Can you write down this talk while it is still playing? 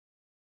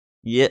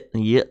Yeah.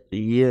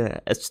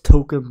 It's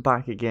Token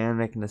back again,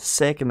 making a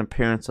second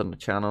appearance on the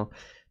channel.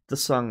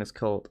 This song is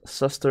called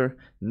Sister.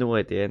 No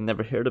idea,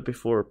 never heard it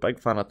before. Big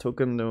fan of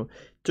Token though.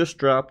 Just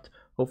dropped.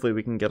 Hopefully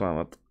we can get on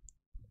it.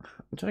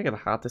 I'm trying to get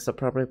a hat this up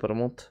properly, but I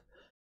won't.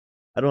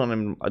 I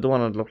don't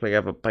want to look like I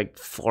have a big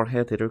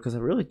forehead either, because I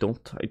really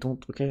don't. I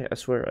don't. Okay, I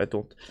swear I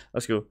don't.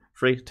 Let's go.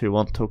 3, 2,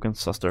 1. Token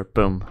Sister.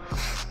 Boom.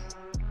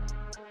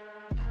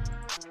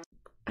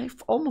 I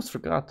almost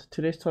forgot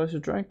today's toys to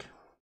drink.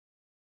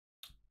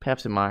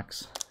 Pepsi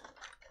Max.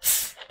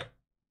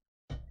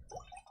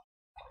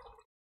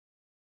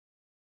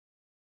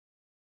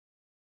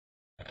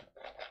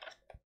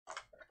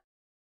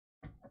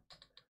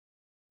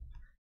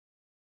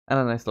 And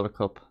a nice little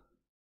cup.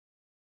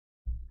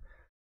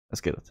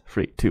 Let's get it.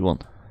 3, 2, 1.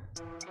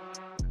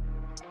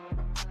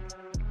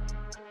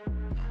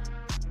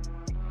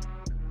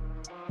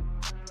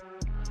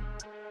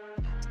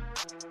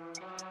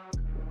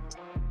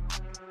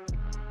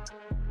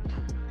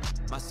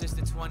 My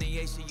sister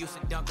 28, she used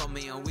to dunk on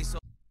me and we so.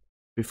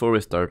 Before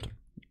we start,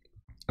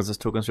 is this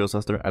Token's real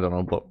sister? I don't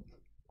know, but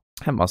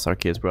I must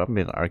arcades, bro. I haven't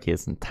been to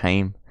arcades in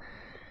time.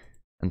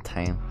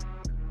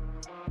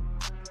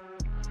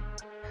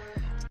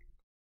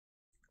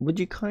 Would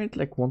you count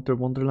like Winter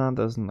Wonderland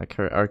as in like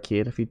her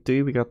arcade? If you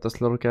do, we got this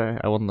little guy.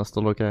 I want this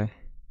little guy.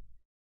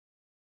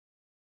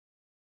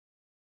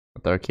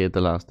 At the arcade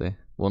the last day.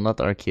 Well, not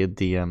the arcade,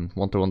 the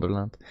Winter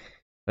Wonderland.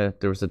 There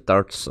was a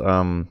darts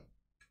thing.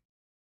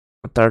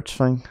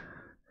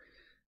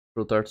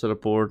 Throw darts at a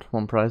board,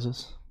 won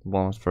prizes.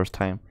 Won his first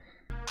time.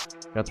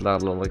 Got the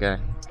little guy.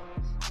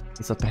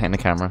 He's up behind the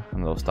camera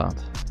and they'll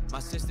stand. My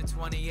sister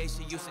 28,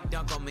 she used to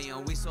dunk on me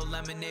and we sold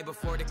lemonade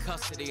before the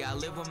custody. I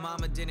live with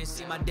mama, didn't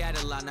see my dad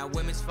a lot. Now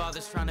women's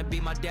fathers trying to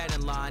be my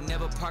dad-in-law. I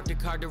never parked a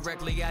car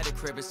directly at a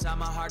crib. Inside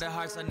my heart of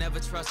hearts, I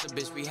never trust a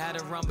bitch. We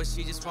had a run, but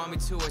she just want me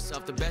to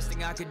herself. The best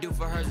thing I could do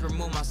for her is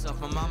remove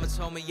myself. My mama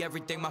told me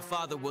everything my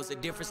father was. The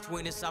difference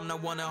between us, I'm the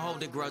one to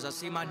hold the grudge. I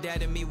see my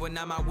dad and me when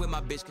I'm out with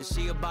my bitch, cause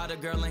she about a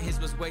girl and his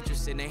was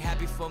waitressing. They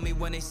happy for me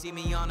when they see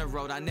me on the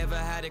road. I never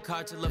had a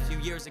car till a few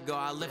years ago.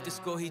 I left the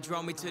school, he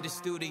drove me to the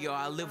studio.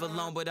 I live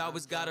alone, but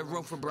always got a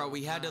room for bro.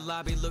 We had the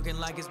lobby looking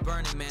like it's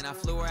burning, man. I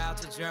flew her out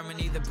to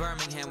Germany, the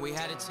Birmingham. We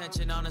had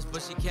attention on us,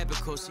 but she kept it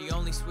cool. She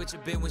only switch a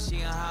bit when she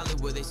in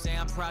Hollywood. They say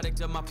I'm product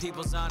of my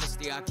people's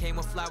honesty. I came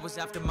with flowers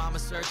after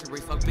mama's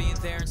surgery. Fuck being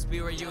there in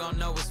spirit, you gon'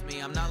 know it's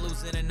me. I'm not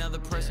losing another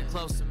person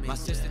close to me. My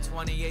sister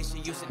 28, she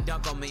used to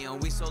dunk on me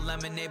and we sold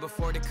lemonade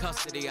before the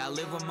custody. I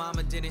live with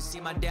mama, didn't see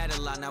my dad a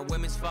lot. Now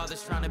women's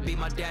fathers trying to be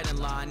my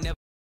dad-in-law. I never.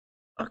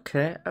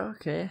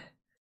 Okay.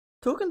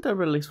 Token did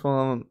release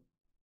one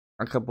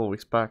a couple of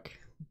weeks back.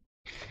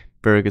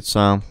 Very good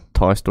song,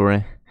 Toy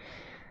Story.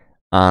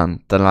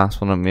 And the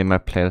last one I made my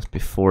playlist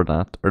before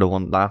that, or the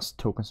last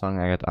Token song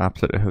I got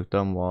absolutely hooked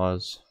on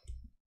was,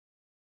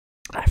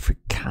 I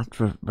can't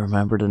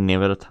remember the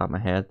name at the top of my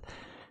head,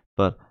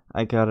 but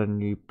I got a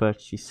new bitch,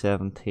 she's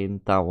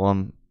 17, that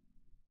one.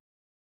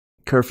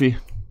 Curfew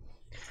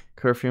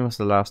was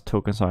the last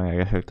Token song I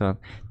got hooked on.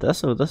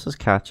 This is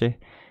catchy.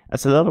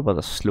 It's a little bit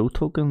of slow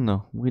Token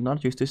though. We're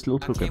not used to slow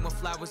Token. I came with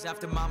flowers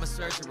after mama's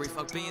surgery.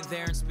 Fuck being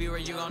there in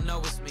spirit, you gon' know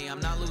it's me. I'm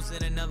not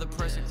losing another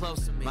person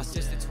close to me. My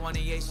sister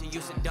 28, she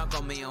used to dunk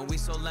on me and we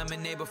sold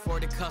lemonade before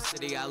the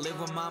custody. I live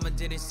with mama,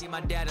 didn't see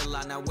my dad a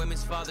lot. Now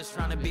women's fathers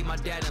trying to be my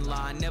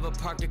dad-in-law. I never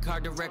parked a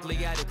car directly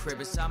at a crib.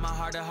 Inside my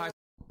heart of hearts.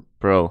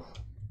 Bro.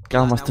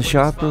 Got almost the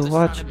shot, bro.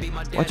 Watch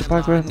your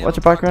background. Watch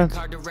your background.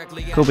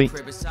 Kobe.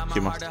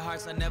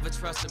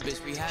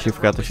 She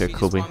forgot to shout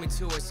Kobe.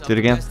 Do it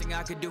again.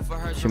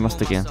 She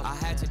must again. I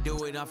had to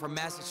do it. I'm from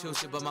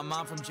Massachusetts, but my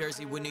mom from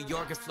Jersey with New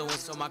York influence.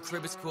 So my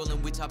crib is cool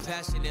and we talk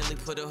passionately.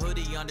 Put a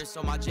hoodie under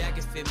so my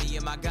jacket fit me.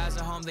 And my guys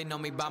at home, they know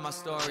me by my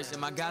stories.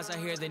 And my guys out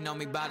here, they know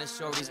me by the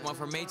shorties. One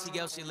from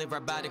ATL, she live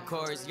right by the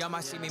chorus. Y'all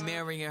might see me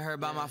marrying her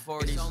by my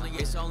 40s.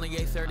 It's only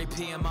 8:30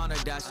 p.m. on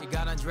her dot. She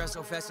got undressed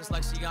so fast, it's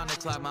like she on the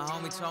clock. My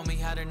homie told me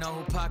how to know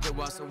who pocket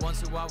was. The ones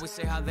who always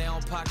say how they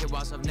own pocket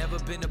was. I've never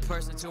been the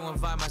person to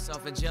invite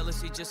myself, and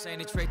jealousy just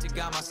ain't a trait to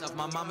guide myself.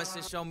 My mama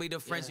said show me the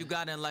friends you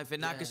got in life,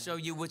 and I can show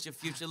you what your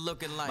future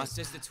looking like. My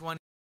sister 20.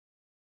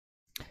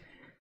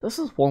 This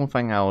is one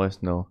thing I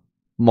always know.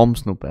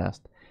 Mums know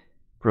best.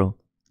 Bro,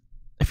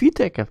 if you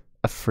take a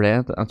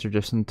friend and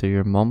introduce them to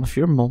your mum, if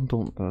your mum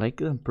don't like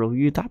them, bro,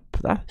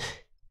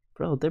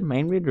 bro, they're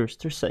mind readers,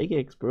 they're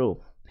psychics,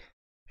 bro.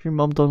 If your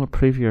mum don't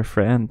approve of your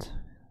friend,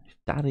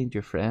 that ain't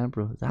your friend,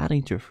 bro. That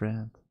ain't your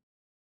friend.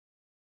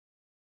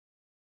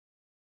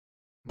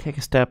 Take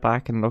a step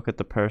back and look at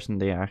the person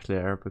they actually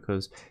are,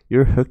 because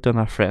you're hooked on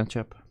a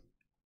friendship.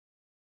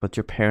 But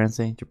your parents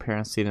ain't. Your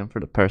parents see them for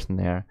the person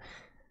they are.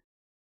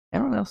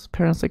 Anyone else's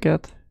parents I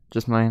get?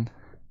 Just mine.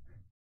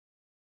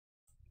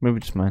 Maybe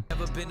just mine.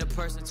 Never been a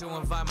person to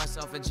invite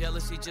myself, and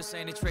jealousy just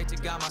ain't a trait to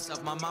guide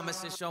myself. My mama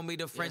said show me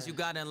the friends you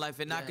got in life,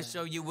 and I can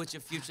show you what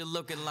your future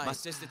looking like. My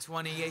sister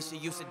 28, she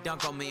used to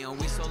dunk on me, and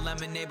we sold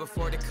lemonade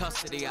before the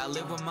custody. I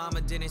live with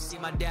mama, didn't see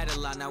my dad a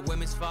lot. Now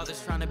women's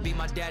fathers trying to be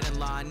my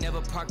dad-in-law. I never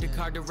parked a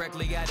car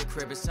directly at a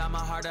crib. Inside my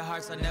heart of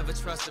hearts, I never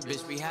trust a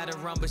bitch. We had a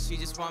run, but she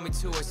just want me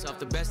to herself.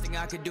 The best thing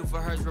I could do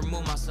for her is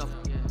remove myself.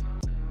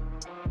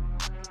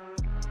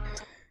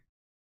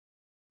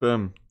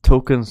 Boom.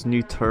 Token's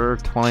new tour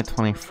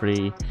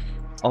 2023.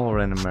 All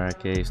around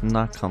America. Is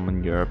not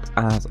coming Europe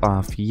as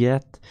of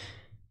yet.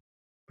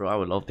 Bro, I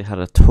would love to have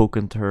a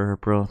Token tour,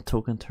 bro.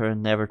 Token tour,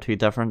 never too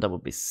different. That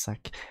would be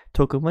sick.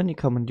 Token, when you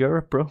come in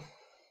Europe, bro?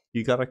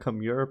 You gotta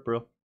come Europe,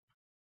 bro.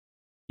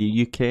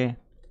 The UK.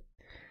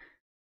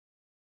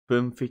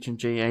 Boom, featuring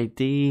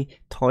JID,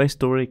 Toy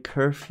Story,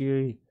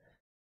 Curfew,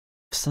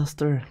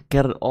 Sister.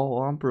 Get it all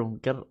on, bro.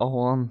 Get it all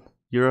on.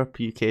 Europe,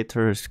 UK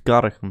tours.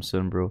 Gotta come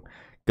soon, bro.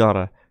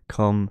 Gotta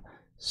come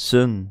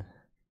soon.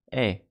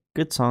 Hey.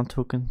 Good song,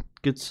 Token.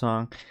 Good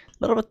song. A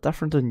little bit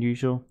different than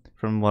usual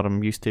from what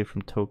I'm used to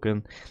from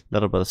Token. A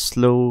little bit of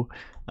slow.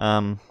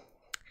 I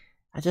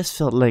just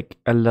felt like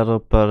a little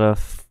bit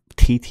of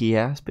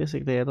TTS,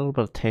 basically. A little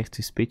bit of text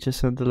to speech. It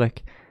sounded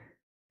like.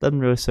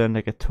 Didn't really sound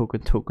like a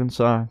Token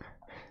song.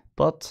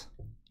 But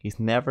he's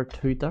never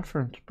too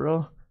different,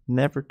 bro.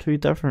 Never too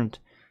different.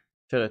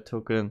 Shout out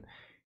Token.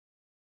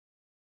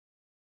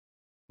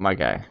 My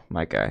guy.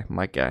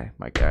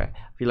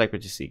 If you like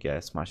what you see,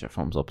 guys, smash your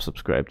thumbs up,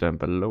 subscribe down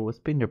below. It's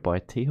been your boy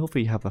T.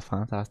 Hopefully you have a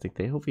fantastic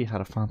day. Hopefully you had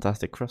a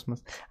fantastic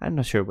Christmas. I'm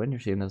not sure when you're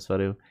seeing this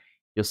video.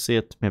 You'll see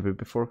it maybe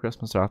before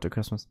Christmas or after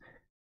Christmas.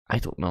 I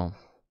don't know.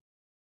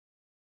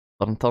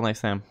 But until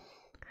next time,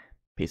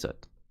 peace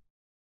out.